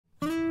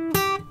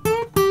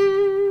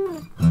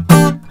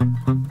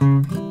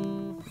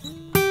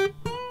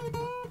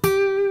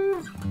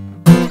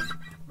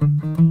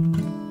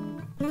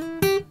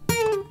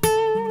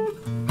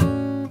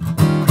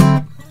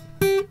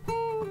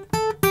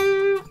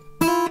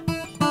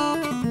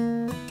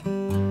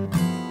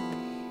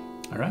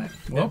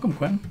Welcome,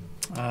 Quentin.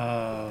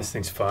 This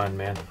thing's fun,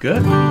 man. Good.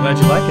 I'm glad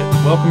you like it.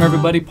 Welcome,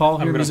 everybody. Paul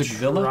here, Music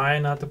Villa. I'm going to try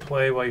not to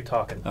play while you're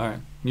talking. All right.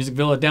 Music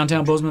Villa,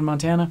 downtown Bozeman,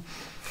 Montana.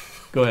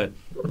 Go ahead.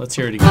 Let's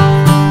hear it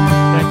again.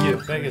 Thank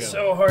you. Thank you. It's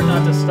so hard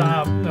not to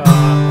stop,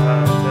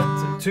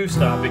 to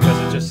stop,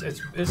 because this is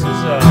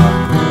got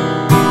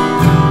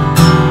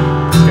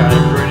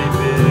a pretty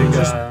big... It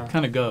just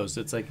kind of goes.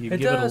 It's like you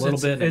give it a little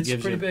bit and it gives you a lot.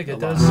 It's pretty big. It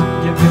does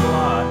give you a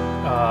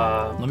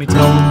lot. Let me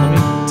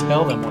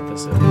tell them what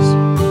this is.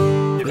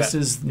 This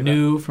is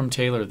new from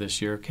Taylor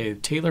this year. Okay,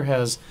 Taylor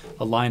has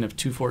a line of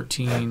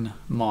 214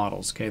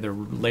 models. Okay, they're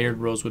layered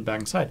rosewood back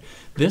and side.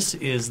 This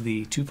is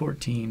the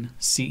 214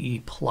 CE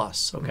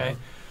Plus. Okay,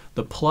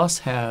 the Plus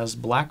has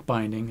black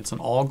binding. It's an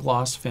all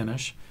gloss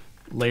finish,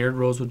 layered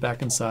rosewood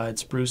back and side,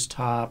 spruce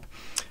top.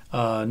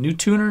 New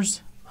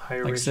tuners,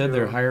 higher like ratio. I said,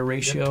 they're higher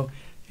ratio. Yep.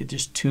 It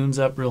just tunes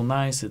up real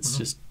nice. It's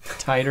just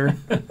tighter.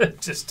 It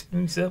just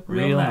tunes up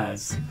real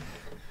nice.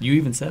 You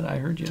even said, I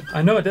heard you.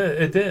 I know it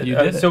did. It did. You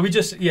did So we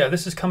just,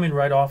 this is coming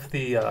right off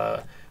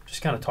the,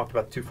 just kind of talked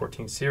about the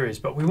 214 series,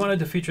 but we wanted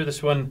to feature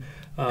this one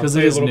because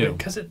it is new.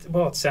 Because it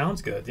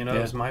sounds good. You know,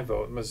 that was my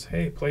vote. It was,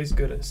 hey, it plays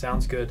good. It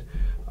sounds good.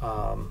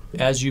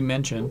 As you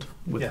mentioned,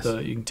 with the,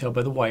 you can tell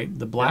by the white,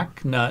 the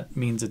black nut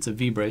means it's a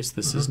V brace.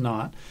 This is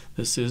not.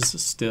 This is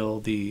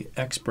still the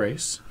X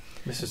brace.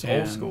 This is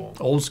old school.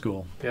 Old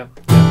school. Yep.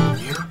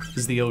 This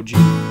is the OG.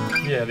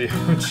 Yeah, the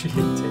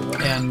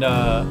OG. And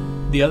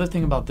the other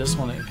thing about this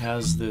one, it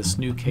has this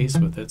new case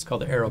with it. It's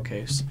called the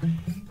Aerocase.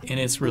 And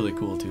it's really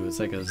cool, too. It's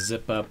like a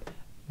zip-up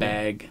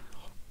bag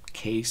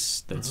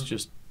case that's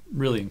just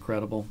really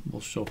incredible.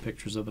 We'll show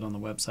pictures of it on the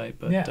website.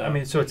 But yeah, I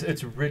mean, so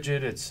it's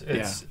rigid. It's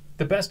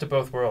the best of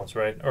both worlds,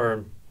 right?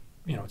 Or,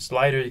 you know, it's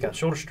lighter. You got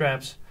shoulder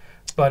straps,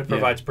 but it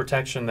provides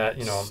protection that,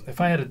 you know, if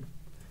I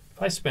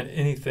spent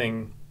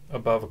anything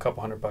above a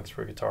couple $100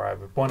 for a guitar, I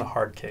would want a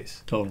hard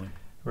case. Totally.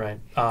 Right.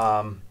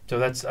 So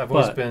that's, I've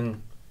always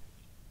been...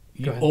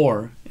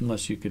 Or,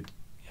 unless you could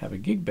have a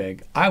gig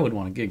bag, I would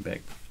want a gig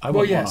bag.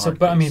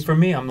 But I mean, for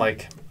me, I'm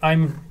like,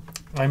 I'm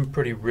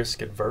pretty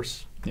risk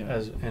adverse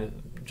as in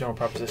a general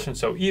proposition.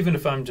 So even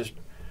if I'm just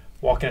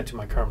walking into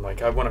my car, I'm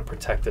like, I want to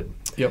protect it.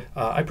 Yep.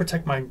 I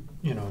protect my,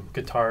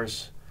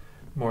 guitars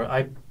more.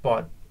 I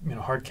bought,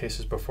 hard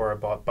cases before I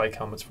bought bike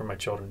helmets for my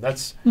children.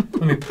 That's,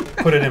 let me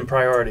put it in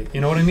priority. You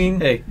know what I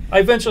mean? Hey. I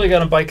eventually got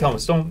them bike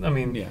helmets.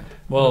 Yeah.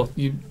 Well,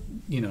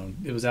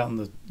 it was out in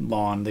the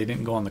lawn. They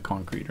didn't go on the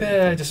concrete or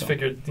anything. I just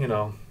figured,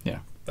 Yeah.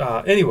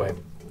 Anyway,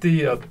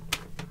 what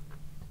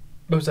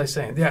was I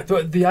saying? Yeah,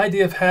 the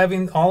idea of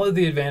having all of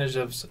the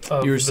advantages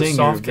of you were the saying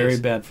soft you're a case.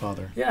 very bad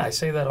father. Yeah, I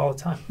say that all the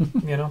time.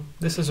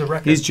 This is a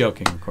record. He's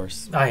joking, of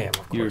course. I am,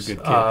 of course. You're a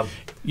good kid.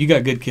 You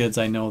got good kids.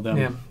 I know them.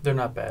 Yeah, they're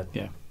not bad.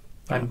 Yeah,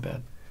 they're not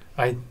bad.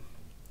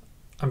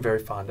 I'm very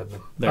fond of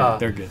them.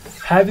 They're good.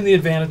 Having the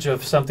advantage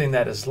of something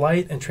that is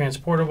light and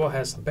transportable,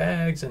 has some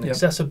bags and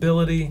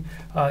accessibility.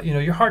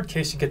 Your hard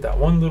case, you get that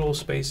one little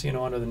space,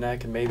 under the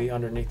neck and maybe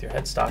underneath your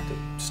headstock to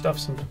stuff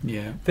some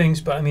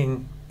things. But I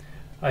mean,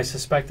 I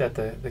suspect that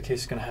the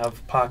case is going to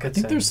have pockets.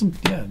 I think there's some.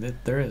 Yeah,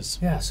 there is.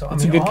 Yeah, so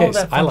it's a good all case.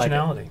 that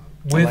functionality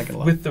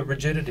with the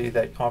rigidity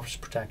that offers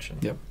protection.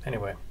 Yep.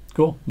 Anyway.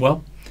 Cool.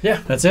 Well.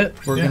 Yeah. That's it.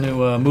 We're going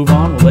to move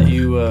on. We'll let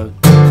you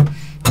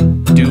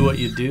do what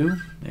you do.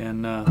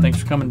 And thanks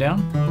for coming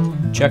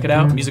down. Check it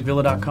out,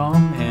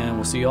 musicvilla.com, and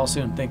we'll see you all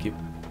soon. Thank you.